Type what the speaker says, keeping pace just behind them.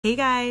Hey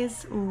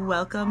guys,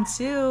 welcome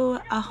to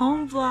a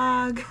home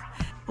vlog.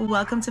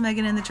 Welcome to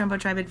Megan and the Trumbo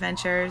Tribe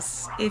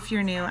Adventures. If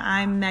you're new,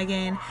 I'm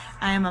Megan.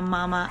 I am a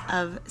mama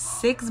of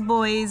 6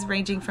 boys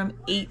ranging from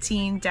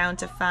 18 down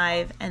to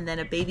 5, and then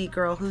a baby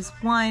girl who's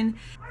 1,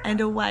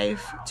 and a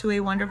wife to a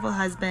wonderful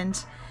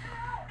husband.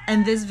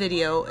 And this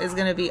video is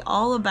going to be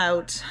all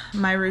about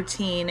my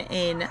routine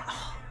in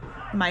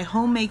my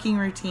homemaking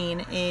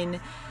routine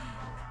in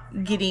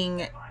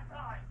getting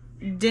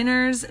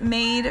dinners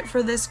made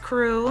for this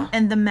crew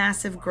and the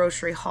massive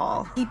grocery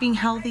haul. Keeping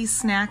healthy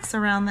snacks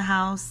around the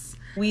house.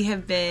 We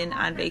have been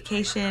on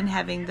vacation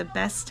having the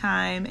best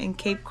time in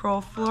Cape Coral,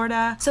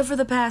 Florida. So for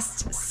the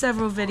past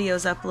several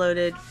videos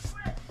uploaded,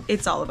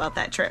 it's all about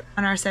that trip.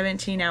 On our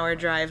 17-hour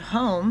drive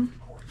home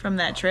from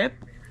that trip,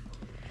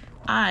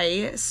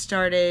 I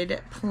started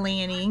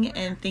planning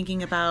and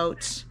thinking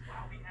about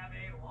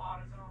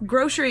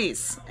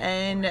groceries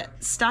and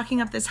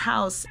stocking up this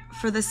house.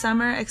 For the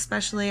summer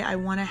especially, I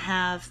want to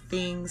have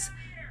things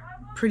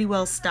pretty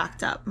well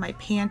stocked up. My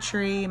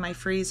pantry, my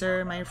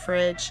freezer, my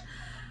fridge,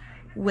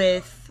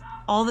 with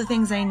all the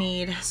things I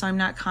need, so I'm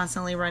not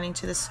constantly running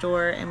to the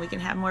store and we can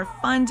have more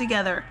fun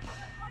together.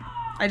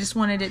 I just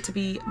wanted it to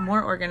be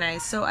more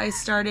organized. So I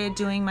started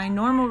doing my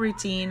normal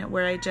routine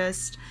where I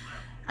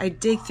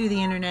dig through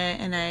the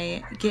internet and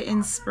I get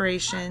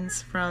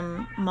inspirations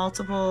from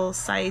multiple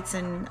sites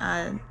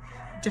and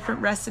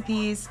different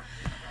recipes,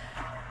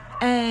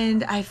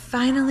 and I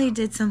finally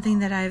did something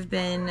that I've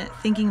been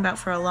thinking about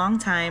for a long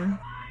time.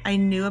 I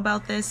knew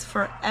about this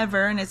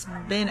forever and it's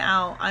been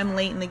out. I'm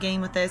late in the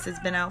game with this. It's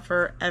been out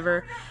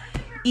forever.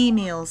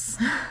 Emeals.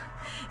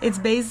 It's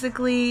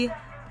basically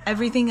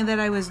everything that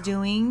I was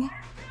doing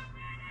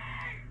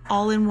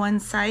all in one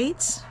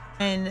site,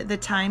 and the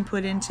time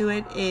put into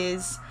it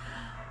is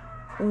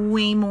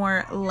way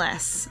more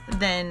less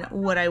than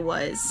what I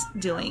was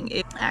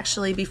doing.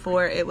 Actually,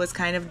 before, it was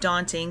kind of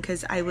daunting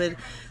because I would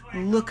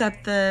look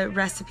up the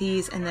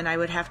recipes and then I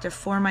would have to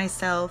for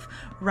myself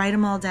write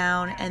them all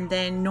down, and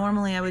then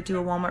normally I would do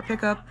a Walmart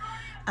pickup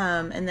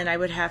and then I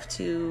would have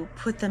to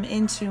put them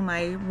into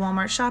my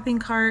Walmart shopping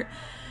cart,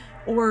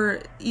 or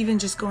even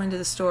just going to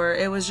the store.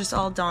 It was just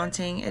all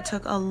daunting. It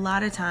took a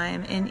lot of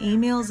time, and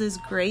Emeals is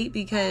great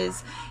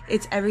because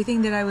it's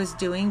everything that I was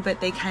doing, but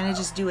they kind of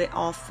just do it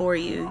all for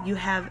you. You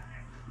have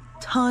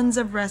tons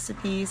of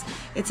recipes.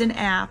 It's an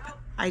app.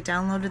 I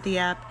downloaded the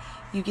app.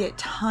 You get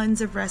tons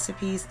of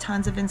recipes,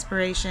 tons of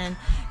inspiration.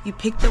 You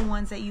pick the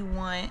ones that you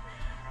want.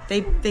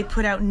 They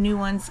put out new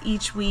ones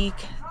each week,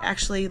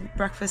 actually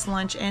breakfast,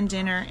 lunch, and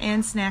dinner,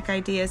 and snack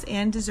ideas,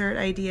 and dessert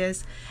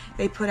ideas.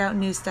 They put out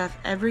new stuff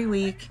every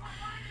week.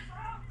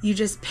 You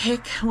just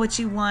pick what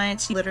you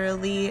want.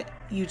 Literally,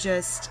 you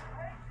just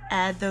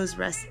add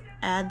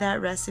that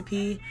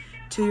recipe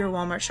to your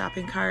Walmart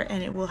shopping cart,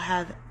 and it will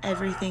have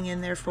everything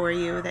in there for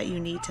you that you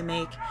need to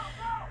make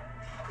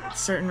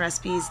certain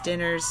recipes,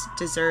 dinners,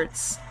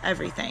 desserts,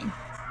 everything.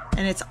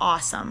 And it's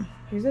awesome.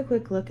 Here's a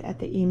quick look at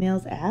the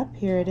Emeals app.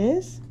 Here it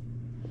is.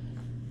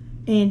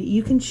 And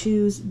you can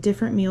choose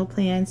different meal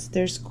plans.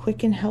 There's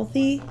quick and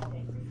healthy,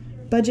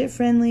 budget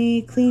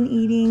friendly, clean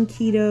eating,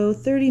 keto,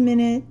 30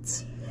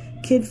 minutes,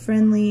 kid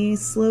friendly,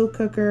 slow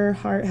cooker,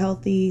 heart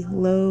healthy,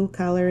 low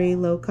calorie,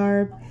 low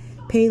carb,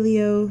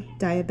 paleo,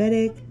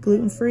 diabetic,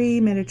 gluten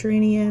free,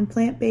 Mediterranean,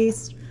 plant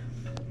based.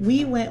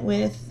 We went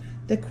with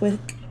the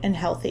quick and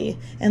healthy.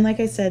 And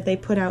like I said, they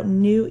put out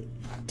new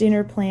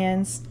dinner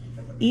plans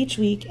each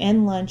week,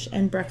 and lunch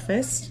and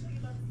breakfast.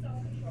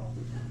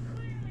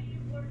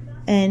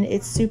 And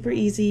it's super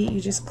easy.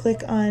 You just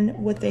click on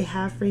what they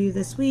have for you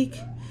this week.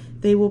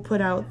 They will put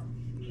out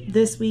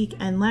this week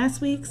and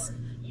last week's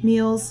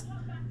meals.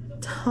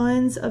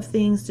 Tons of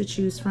things to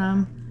choose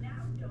from.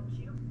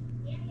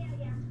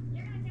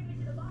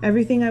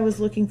 Everything I was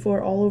looking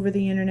for all over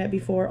the internet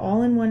before,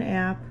 all in one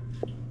app.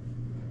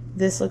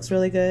 This looks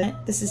really good.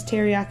 This is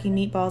teriyaki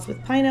meatballs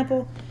with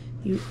pineapple.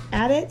 You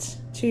add it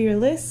to your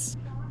list.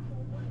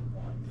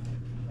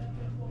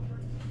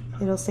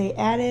 It'll say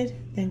added,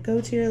 then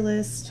go to your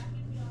list.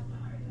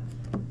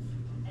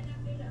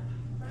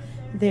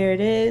 There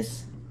it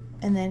is.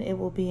 And then it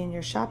will be in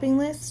your shopping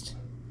list.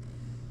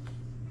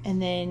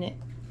 And then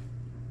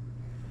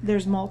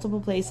there's multiple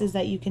places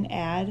that you can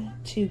add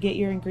to get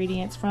your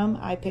ingredients from.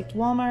 I picked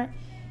Walmart.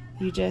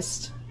 You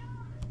just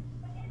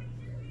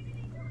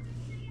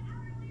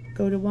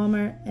go to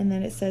Walmart, and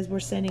then it says we're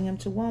sending them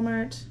to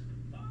Walmart.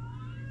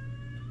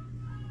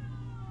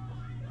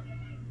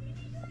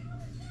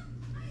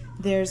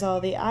 There's all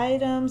the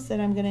items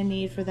that I'm going to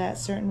need for that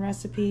certain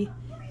recipe,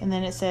 and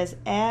then it says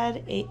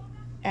add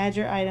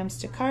your items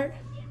to cart.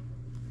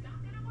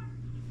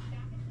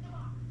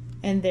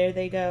 And there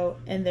they go,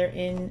 and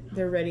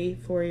they're ready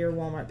for your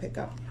Walmart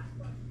pickup.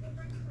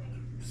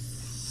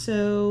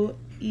 So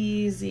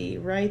easy,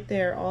 right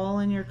there, all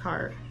in your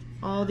cart,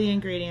 all the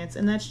ingredients,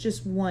 and that's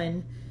just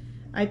one.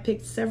 I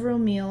picked several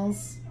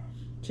meals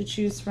to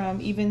choose from,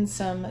 even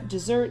some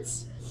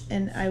desserts,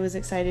 and I was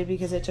excited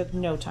because it took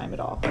no time at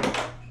all.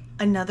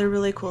 Another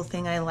really cool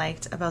thing I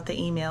liked about the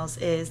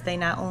emails is they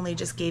not only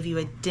just gave you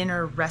a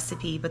dinner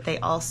recipe, but they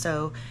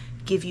also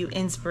give you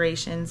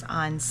inspirations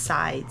on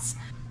sides.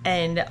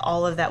 And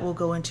all of that will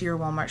go into your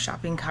Walmart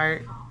shopping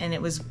cart, and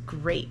it was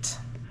great.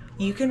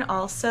 You can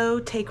also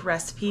take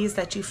recipes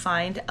that you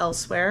find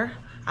elsewhere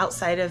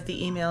outside of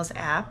the emails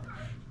app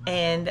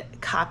and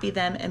copy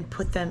them and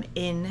put them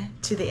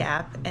into the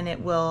app, and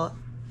it will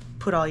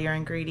put all your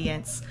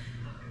ingredients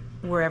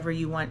wherever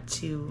you want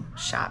to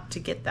shop to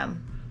get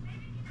them.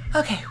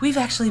 Okay, we've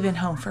actually been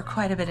home for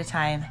quite a bit of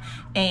time,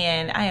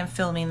 and I am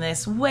filming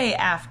this way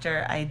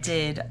after I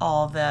did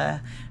all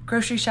the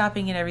grocery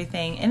shopping and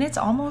everything, and it's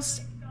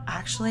almost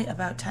actually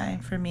about time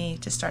for me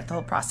to start the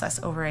whole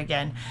process over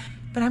again.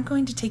 But I'm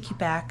going to take you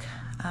back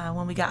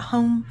when we got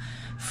home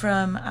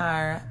from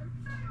our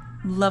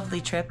lovely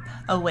trip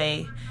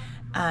away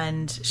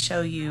and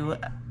show you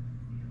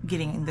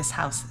getting this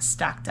house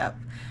stocked up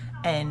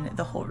and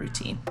the whole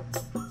routine.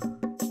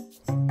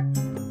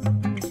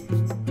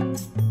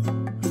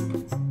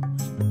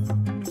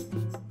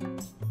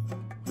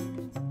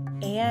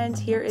 And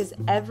here is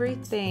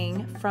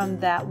everything from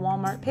that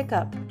Walmart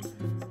pickup.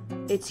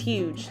 It's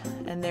huge,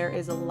 and there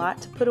is a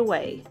lot to put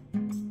away.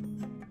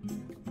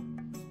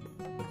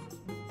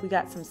 We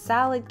got some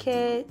salad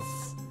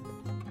kits,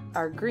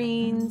 our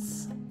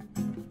greens,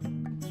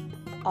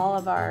 all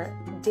of our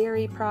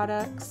dairy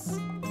products,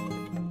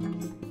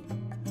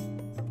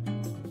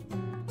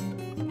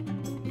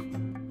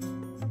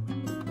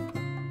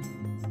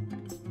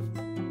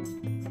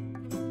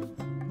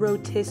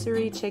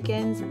 rotisserie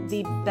chickens,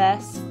 the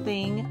best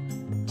thing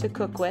to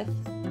cook with.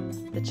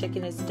 The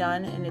chicken is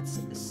done and it's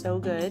so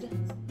good.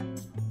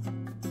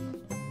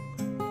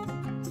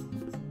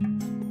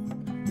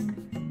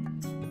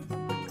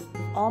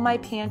 All my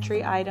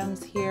pantry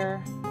items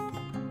here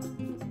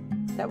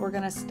that we're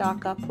gonna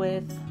stock up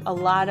with. A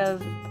lot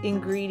of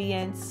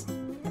ingredients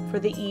for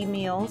the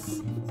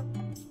emeals.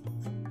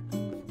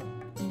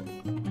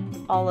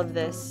 All of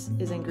this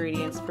is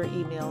ingredients for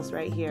emeals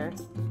right here.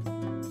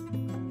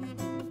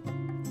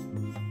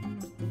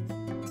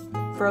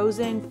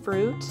 Frozen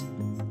fruit.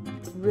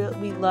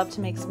 We love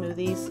to make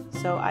smoothies,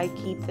 so I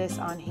keep this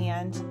on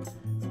hand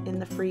in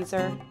the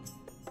freezer.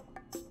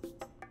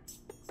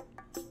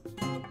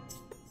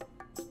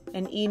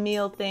 An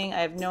emeal thing,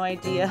 I have no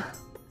idea.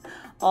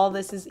 All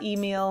this is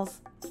emeals.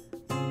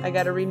 I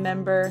gotta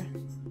remember.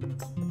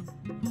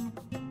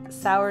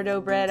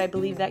 Sourdough bread, I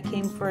believe that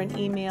came for an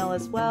emeal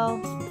as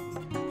well.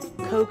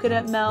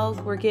 Coconut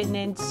milk, we're getting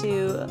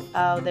into,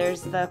 oh,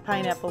 there's the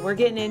pineapple. We're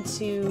getting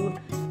into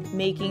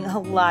making a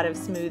lot of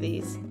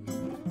smoothies.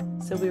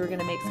 So we were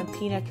gonna make some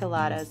pina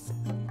coladas.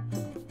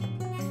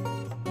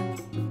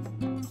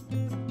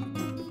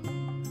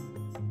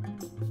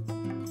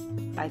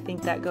 I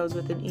think that goes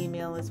with an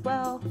emeal as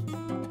well.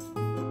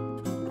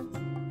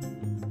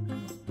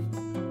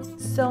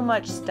 So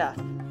much stuff.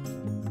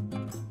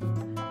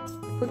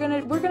 We're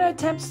gonna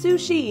attempt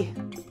sushi.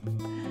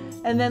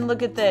 And then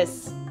look at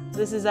this.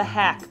 This is a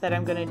hack that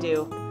I'm gonna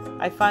do.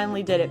 I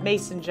finally did it,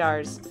 mason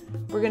jars.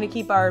 We're gonna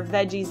keep our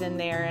veggies in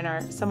there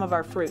and some of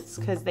our fruits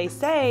because they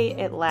say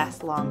it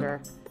lasts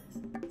longer.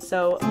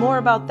 So more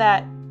about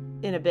that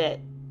in a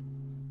bit.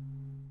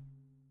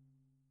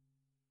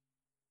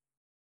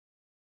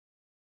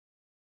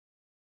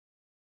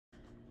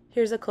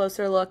 Here's a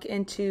closer look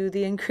into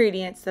the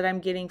ingredients that I'm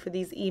getting for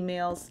these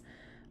emeals.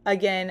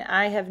 Again,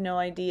 I have no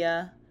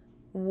idea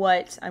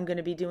what I'm going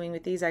to be doing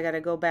with these. I got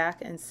to go back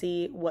and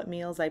see what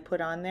meals I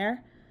put on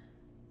there,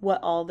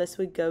 what all this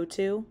would go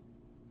to.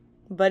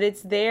 But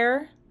it's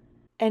there,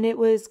 and it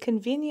was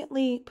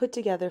conveniently put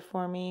together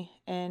for me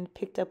and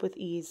picked up with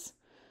ease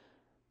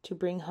to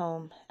bring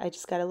home. I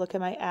just got to look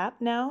at my app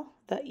now,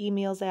 the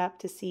emeals app,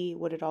 to see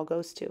what it all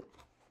goes to.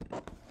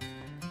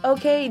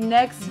 Okay,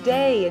 next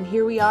day, and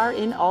here we are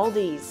in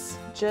Aldi's,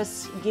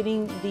 just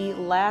getting the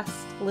last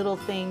little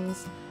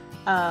things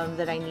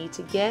that I need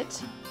to get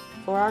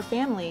for our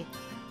family.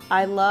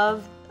 I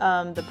love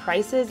the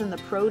prices and the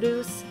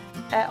produce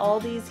at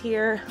Aldi's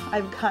here.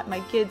 I've got my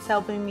kids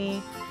helping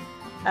me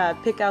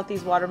pick out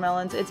these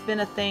watermelons. It's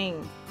been a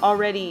thing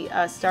already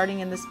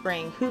starting in the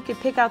spring. Who could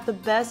pick out the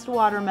best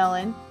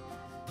watermelon?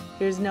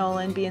 Here's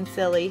Nolan being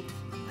silly.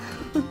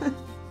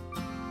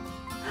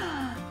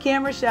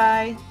 Camera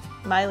shy.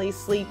 Miley's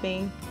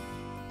sleeping.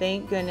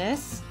 Thank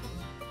goodness.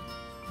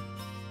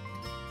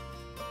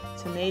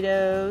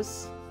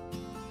 Tomatoes.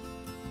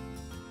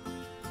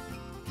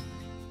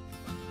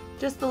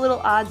 Just the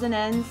little odds and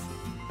ends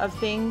of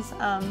things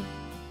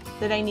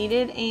that I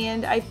needed,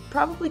 and I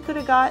probably could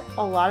have got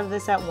a lot of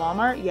this at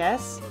Walmart,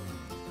 yes,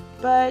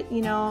 but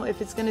you know,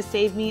 if it's gonna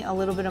save me a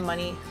little bit of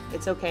money,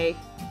 it's okay.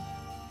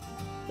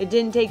 It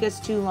didn't take us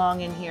too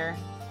long in here,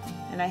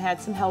 and I had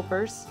some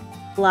helpers.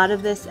 A lot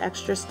of this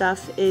extra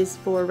stuff is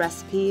for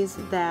recipes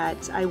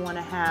that I want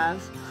to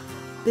have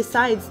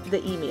besides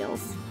the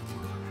emeals.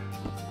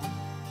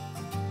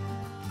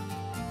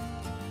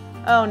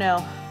 Oh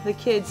no, the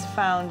kids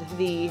found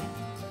the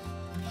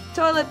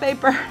toilet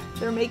paper.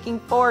 They're making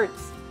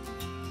forts.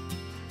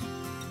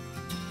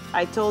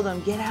 I told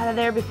them, get out of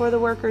there before the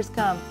workers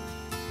come.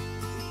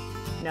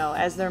 No,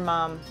 as their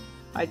mom,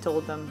 I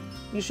told them,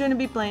 you shouldn't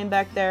be playing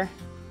back there.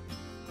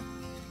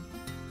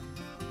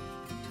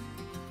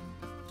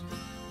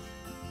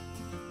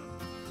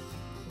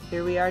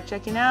 Here we are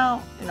checking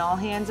out, and all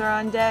hands are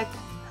on deck,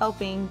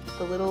 helping.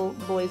 The little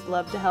boys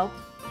love to help.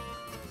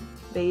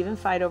 They even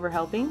fight over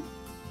helping.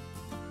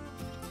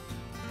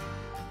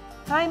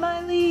 Hi,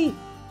 Miley!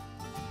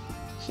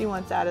 She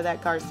wants out of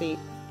that car seat.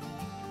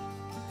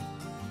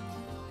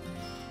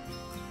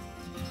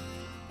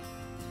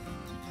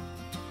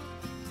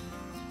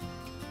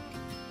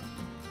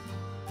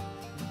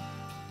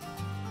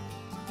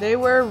 They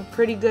were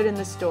pretty good in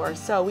the store.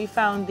 So we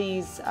found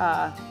these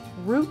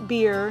root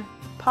beer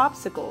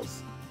popsicles.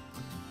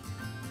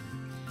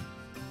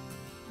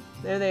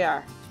 There they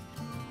are.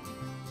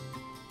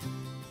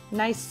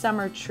 Nice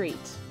summer treat,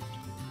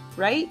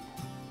 right?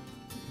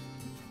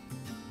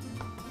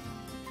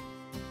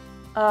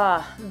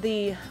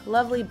 The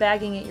lovely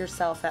bagging it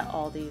yourself at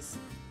Aldi's.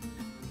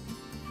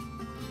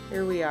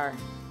 Here we are.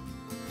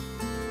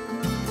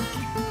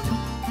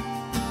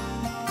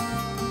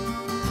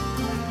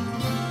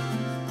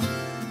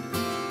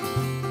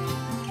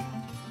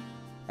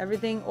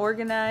 Everything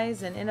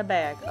organized and in a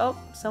bag. Oh,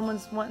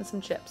 someone's wanting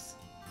some chips.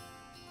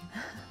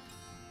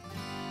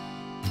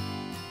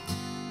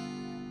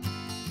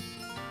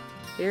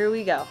 Here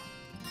we go.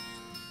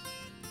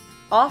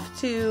 Off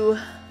to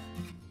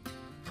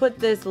put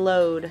this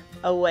load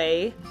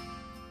away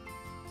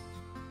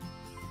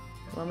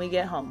when we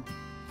get home.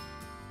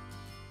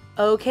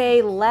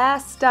 Okay,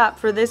 last stop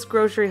for this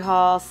grocery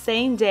haul,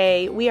 same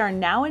day. We are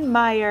now in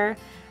Meijer.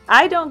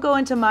 I don't go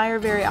into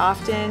Meijer very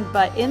often,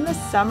 but in the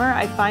summer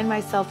I find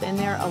myself in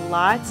there a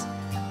lot.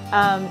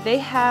 They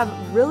have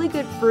really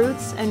good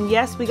fruits, and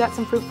yes, we got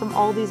some fruit from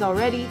Aldi's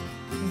already,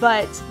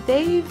 but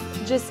they've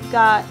just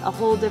got a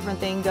whole different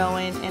thing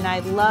going, and I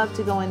love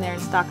to go in there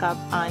and stock up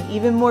on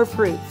even more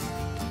fruits.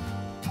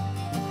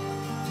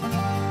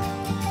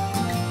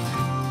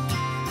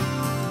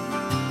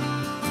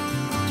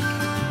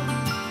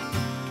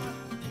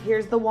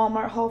 Here's the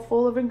Walmart haul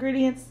full of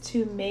ingredients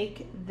to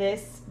make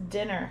this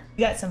dinner.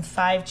 We got some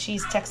 5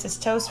 cheese Texas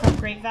toast from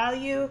Great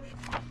Value,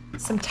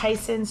 some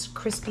Tyson's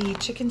crispy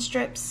chicken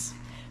strips,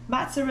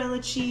 mozzarella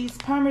cheese,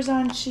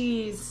 Parmesan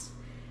cheese,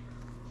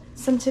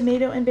 some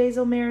tomato and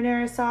basil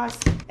marinara sauce,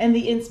 and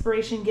the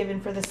inspiration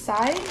given for the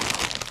side,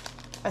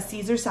 a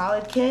Caesar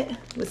salad kit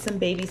with some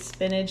baby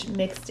spinach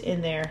mixed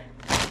in there.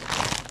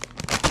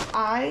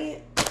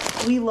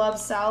 We love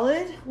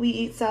salad. We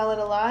eat salad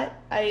a lot.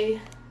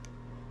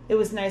 It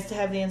was nice to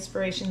have the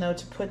inspiration though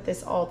to put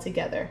this all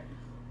together.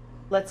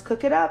 Let's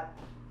cook it up.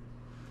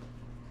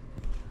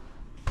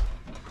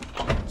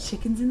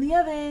 Chicken's in the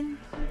oven.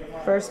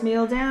 First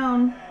meal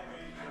down.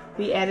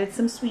 We added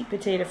some sweet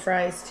potato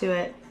fries to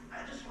it.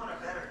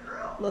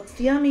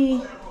 Looks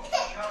yummy.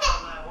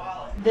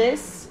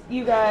 This,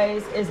 you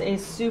guys, is a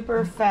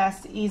super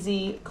fast,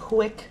 easy,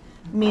 quick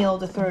meal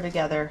to throw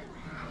together.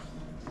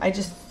 I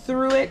just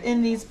threw it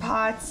in these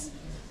pots,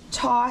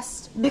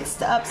 tossed,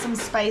 mixed up some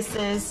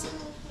spices,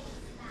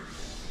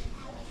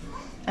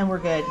 and we're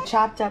good.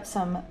 Chopped up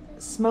some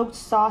smoked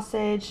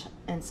sausage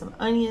and some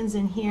onions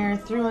in here,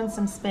 threw in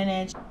some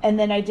spinach, and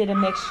then I did a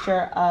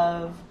mixture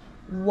of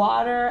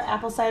water,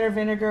 apple cider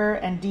vinegar,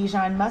 and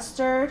Dijon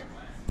mustard,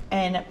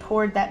 and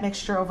poured that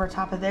mixture over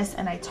top of this,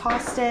 and I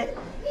tossed it,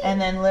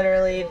 and then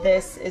literally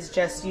this is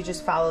just, you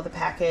just follow the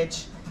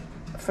package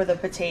for the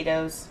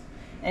potatoes.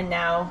 And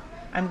now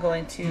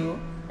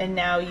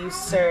now you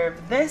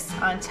serve this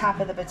on top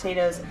of the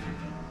potatoes,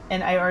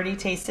 and I already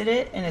tasted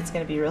it, and it's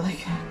gonna be really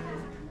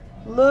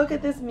good. Look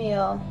at this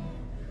meal.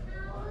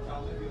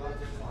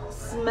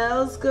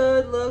 Smells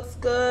good, looks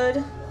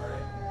good,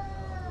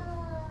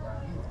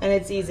 and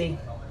it's easy.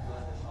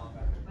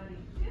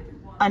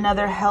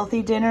 Another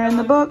healthy dinner in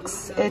the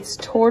books. It's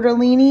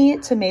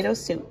tortellini tomato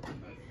soup.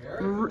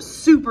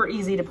 Super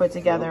easy to put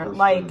together,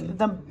 like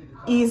the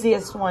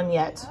easiest one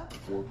yet.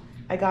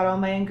 I got all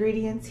my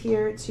ingredients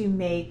here to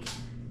make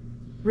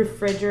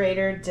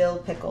refrigerator dill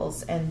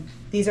pickles, and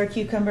these are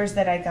cucumbers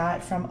that I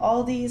got from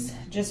Aldi's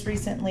just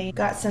recently.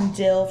 Got some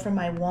dill from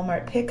my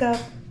Walmart pickup,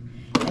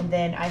 and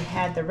then I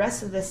had the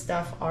rest of this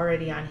stuff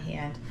already on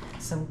hand.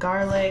 Some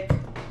garlic,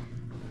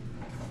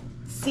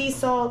 sea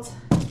salt,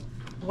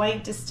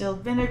 white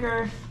distilled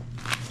vinegar,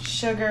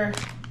 sugar.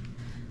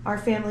 Our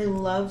family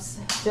loves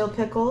dill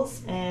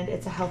pickles, and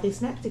it's a healthy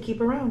snack to keep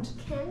around.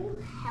 Can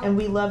you help? And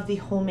we love the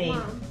homemade.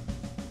 Mom.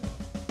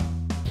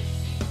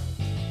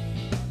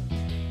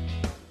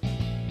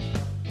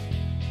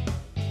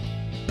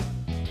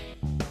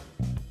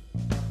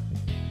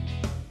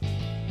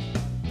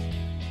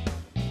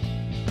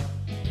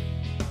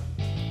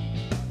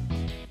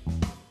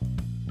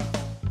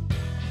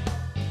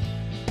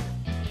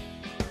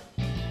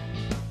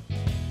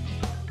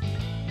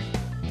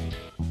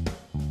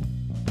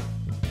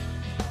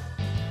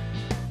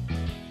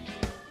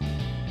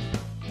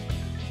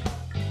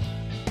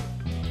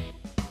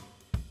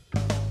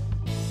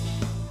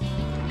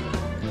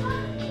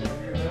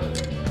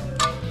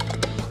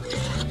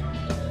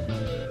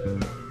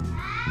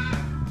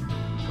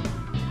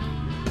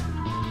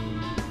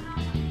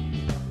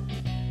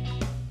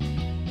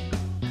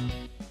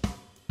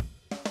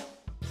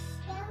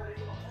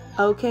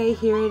 Okay,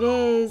 here it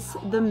is,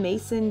 the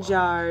mason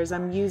jars.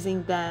 I'm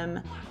using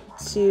them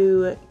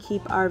to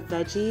keep our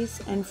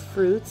veggies and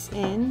fruits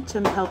in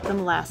to help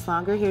them last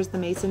longer. Here's the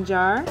mason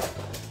jar.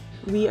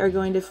 We are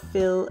going to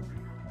fill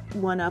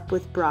one up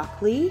with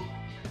broccoli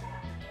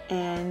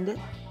and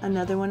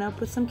another one up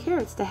with some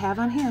carrots to have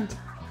on hand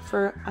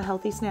for a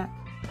healthy snack.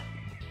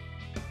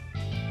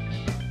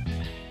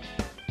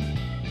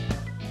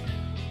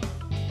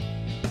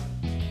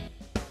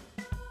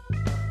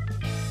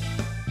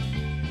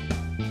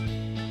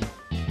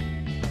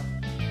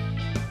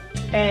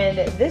 And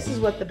this is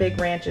what the big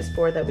ranch is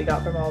for that we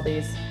got from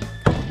Aldi's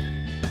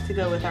to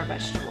go with our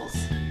vegetables.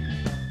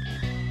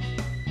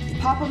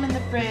 Pop them in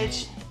the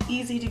fridge,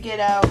 easy to get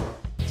out,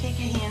 take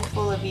a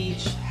handful of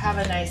each, have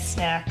a nice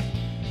snack,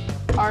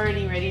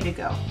 already ready to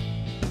go.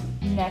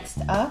 Next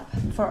up,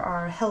 for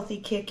our healthy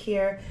kick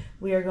here,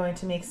 we are going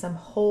to make some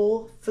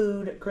whole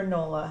food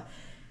granola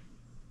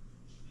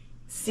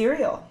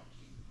cereal.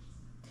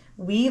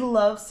 We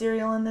love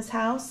cereal in this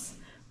house,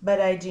 but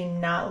I do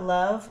not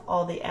love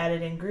all the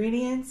added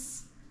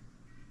ingredients,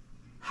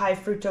 high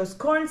fructose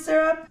corn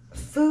syrup,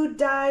 food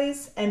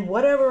dyes, and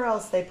whatever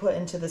else they put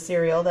into the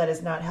cereal that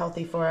is not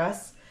healthy for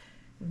us.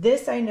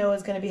 This I know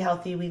is going to be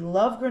healthy. We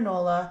love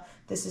granola.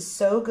 This is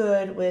so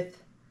good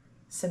with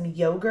some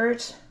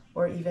yogurt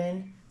or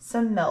even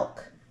some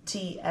milk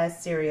tea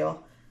as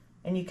cereal.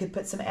 And you could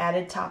put some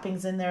added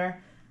toppings in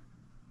there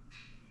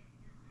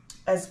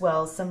as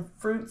well, some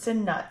fruits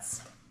and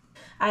nuts.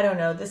 I don't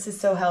know, this is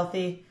so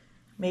healthy.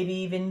 Maybe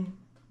even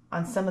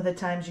on some of the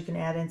times you can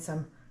add in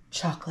some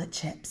chocolate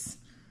chips.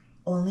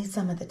 Only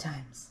some of the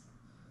times.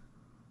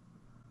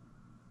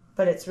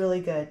 But it's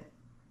really good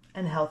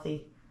and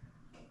healthy.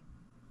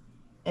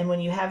 And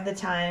when you have the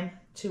time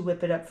to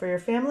whip it up for your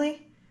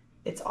family,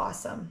 it's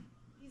awesome.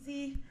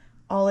 Easy.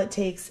 All it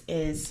takes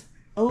is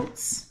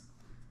oats,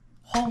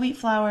 whole wheat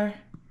flour,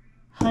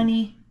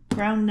 honey,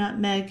 ground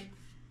nutmeg,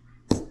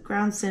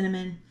 ground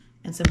cinnamon,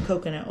 and some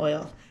coconut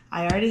oil.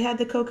 I already had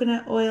the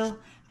coconut oil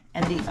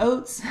and the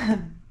oats.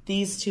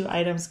 These two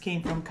items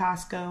came from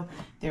Costco.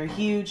 They're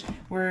huge.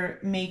 We're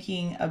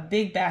making a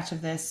big batch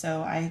of this,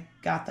 so I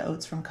got the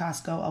oats from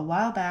Costco a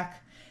while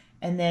back.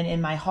 And then in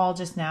my haul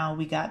just now,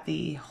 we got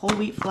the whole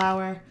wheat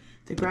flour,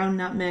 the ground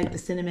nutmeg, the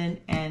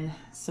cinnamon, and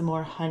some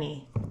more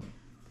honey.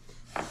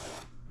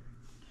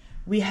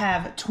 We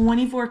have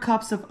 24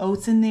 cups of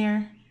oats in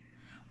there,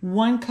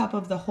 1 cup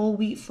of the whole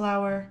wheat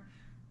flour,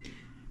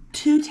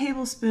 2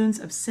 tablespoons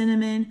of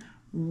cinnamon,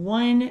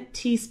 1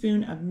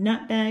 teaspoon of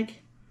nutmeg.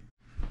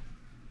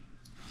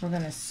 We're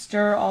going to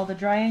stir all the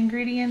dry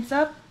ingredients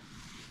up.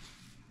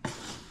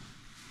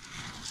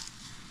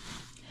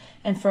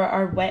 And for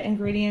our wet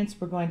ingredients,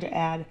 we're going to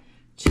add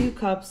 2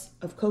 cups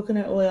of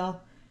coconut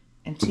oil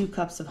and 2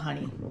 cups of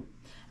honey.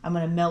 I'm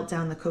going to melt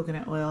down the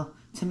coconut oil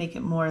to make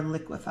it more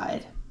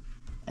liquefied.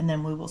 And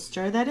then we will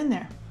stir that in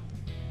there.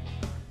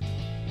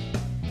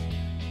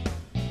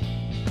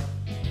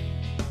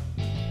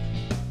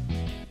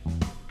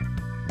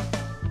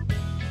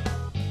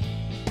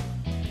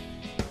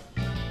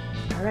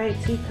 All right,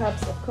 2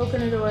 cups of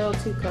coconut oil,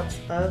 2 cups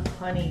of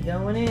honey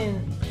going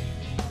in.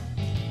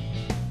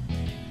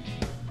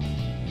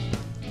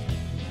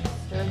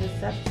 Stir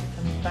this up to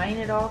combine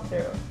it all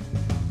through.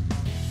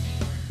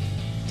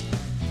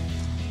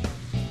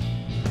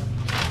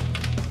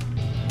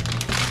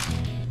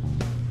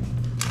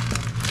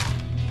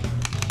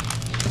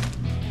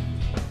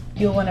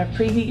 You'll want to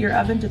preheat your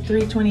oven to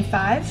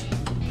 325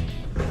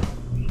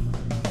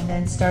 and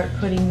then start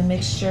putting the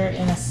mixture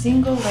in a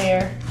single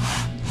layer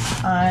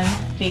on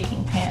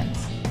baking pans.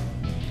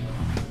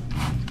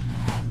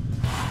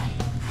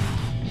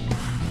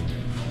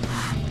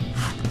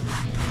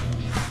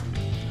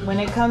 When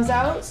it comes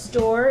out,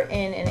 store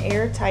in an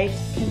airtight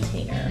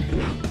container.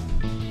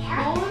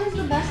 What is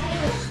the best way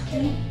to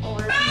scoop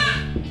or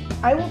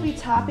I will be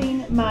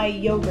topping my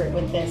yogurt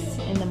with this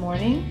in the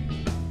morning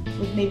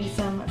with maybe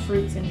some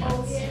fruits and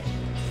nuts.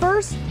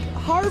 First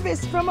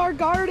harvest from our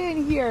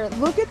garden here.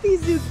 Look at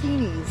these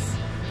zucchinis.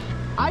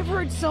 I've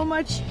heard so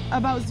much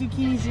about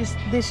zucchinis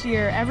this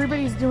year.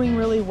 Everybody's doing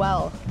really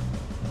well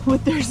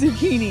with their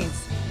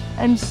zucchinis.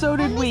 And so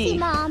did we.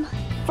 Mom.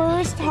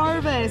 First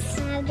harvest.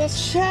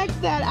 Check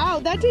that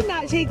out. That did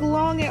not take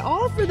long at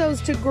all for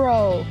those to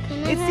grow.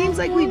 It seems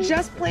like we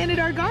just planted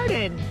our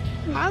garden.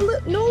 Huh,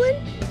 Nolan?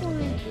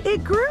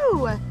 It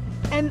grew.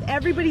 And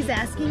everybody's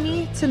asking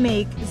me to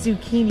make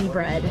zucchini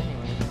bread.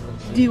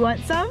 Do you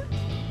want some?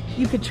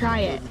 You could try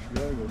it.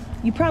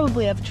 You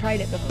probably have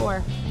tried it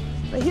before.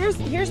 But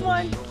here's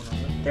one.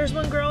 There's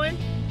one growing.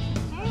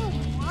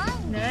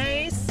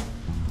 Nice.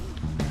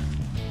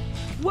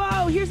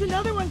 Whoa, here's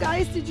another one,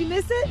 guys. Did you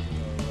miss it?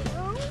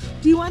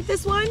 Do you want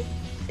this one?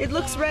 It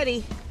looks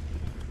ready.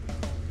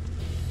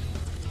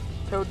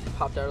 Toad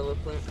popped out of the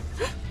plant.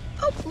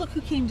 Oh, look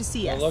who came to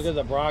see us. Well, look at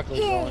the broccoli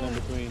growing in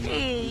between.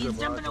 Hey, he's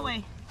jumping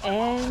away.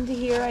 And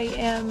here I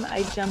am.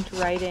 I jumped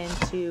right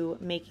into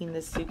making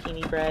this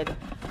zucchini bread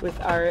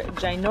with our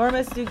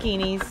ginormous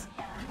zucchinis.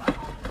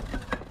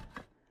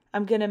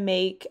 I'm gonna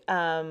make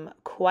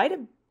quite a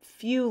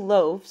few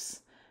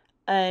loaves.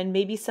 and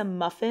maybe some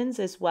muffins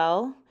as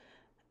well.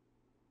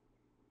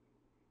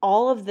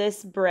 All of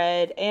this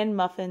bread and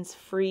muffins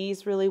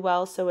freeze really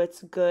well, so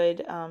it's good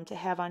to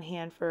have on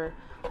hand for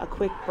a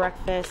quick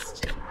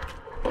breakfast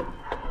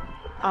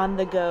on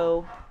the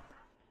go.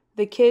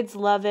 The kids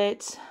love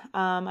it.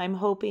 I'm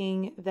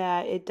hoping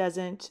that it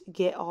doesn't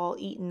get all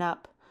eaten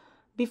up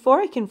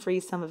before I can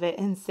freeze some of it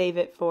and save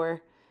it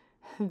for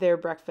their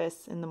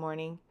breakfast in the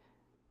morning.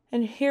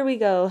 And here we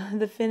go,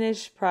 the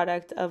finished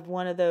product of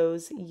one of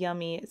those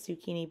yummy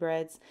zucchini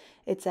breads.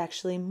 It's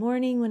actually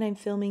morning when I'm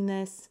filming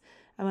this.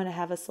 I'm going to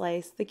have a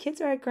slice. The kids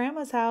are at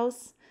Grandma's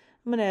house.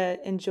 I'm going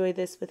to enjoy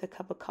this with a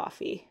cup of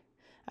coffee.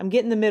 I'm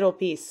getting the middle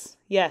piece.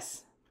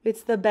 Yes,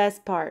 it's the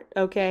best part,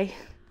 okay?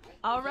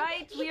 All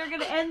right, we are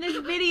going to end this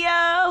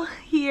video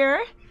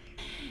here.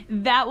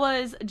 That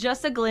was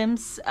just a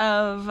glimpse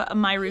of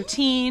my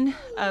routine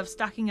of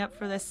stocking up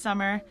for this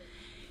summer,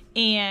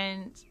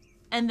 and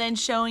then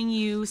showing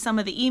you some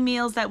of the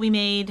emeals that we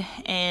made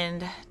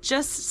and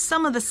just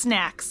some of the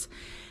snacks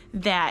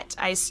that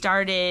I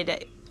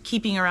started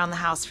keeping around the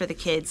house for the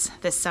kids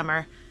this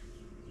summer.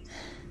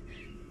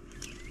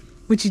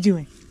 What you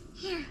doing?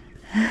 Here.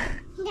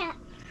 Yeah.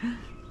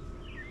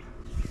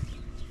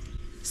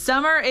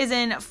 Summer is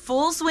in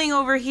full swing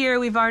over here.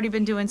 We've already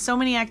been doing so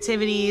many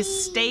activities.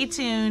 Stay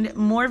tuned.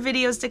 More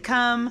videos to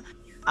come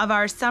of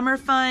our summer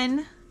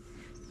fun.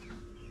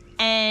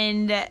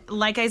 And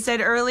like I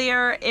said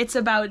earlier, it's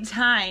about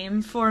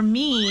time for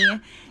me to...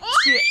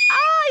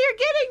 you're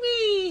getting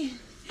me!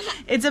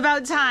 It's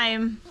about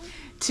time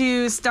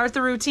to start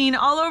the routine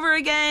all over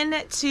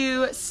again,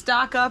 to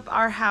stock up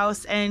our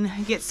house and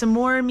get some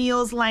more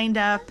meals lined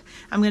up.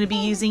 I'm going to be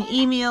using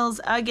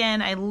emeals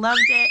again. I loved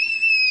it.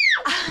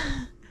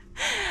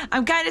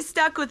 I'm kind of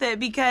stuck with it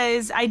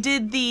because I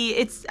did the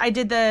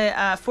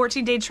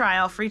 14-day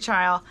trial, free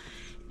trial,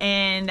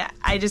 and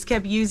I just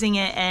kept using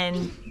it,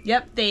 and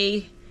yep,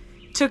 they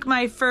took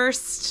my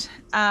first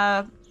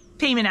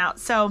payment out.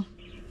 So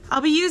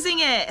I'll be using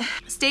it.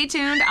 Stay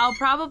tuned. I'll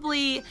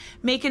probably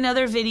make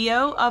another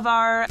video of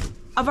our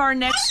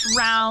next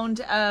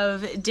round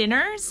of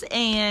dinners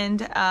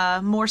and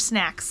more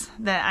snacks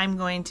that I'm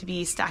going to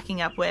be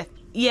stocking up with.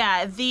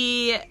 Yeah,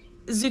 the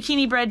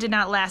zucchini bread did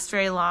not last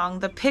very long.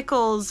 The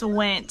pickles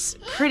went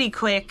pretty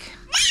quick.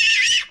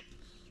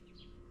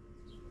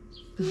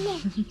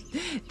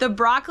 The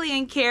broccoli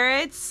and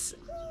carrots,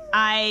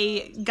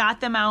 I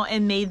got them out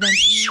and made them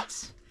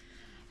eat.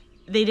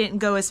 They didn't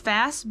go as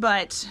fast,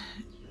 but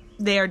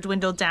they are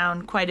dwindled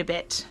down quite a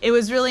bit. It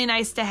was really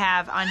nice to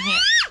have on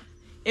hand.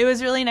 It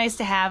was really nice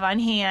to have on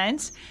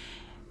hand.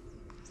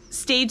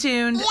 Stay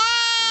tuned.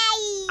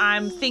 Yay!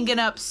 I'm thinking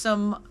up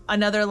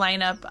another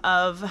lineup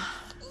of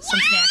some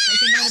snacks. I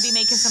think I'm gonna be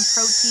making some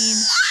protein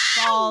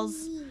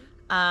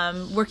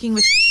balls, working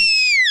with,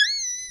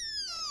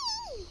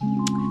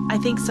 I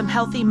think, some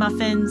healthy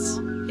muffins.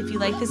 If you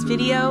like this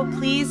video,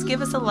 please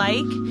give us a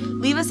like,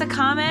 leave us a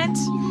comment,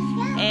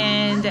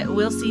 and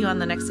we'll see you on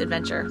the next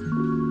adventure.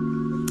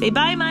 Say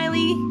bye,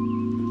 Miley.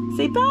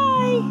 Say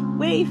bye.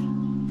 Wave.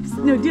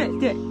 No, do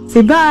it.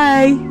 Say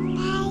bye.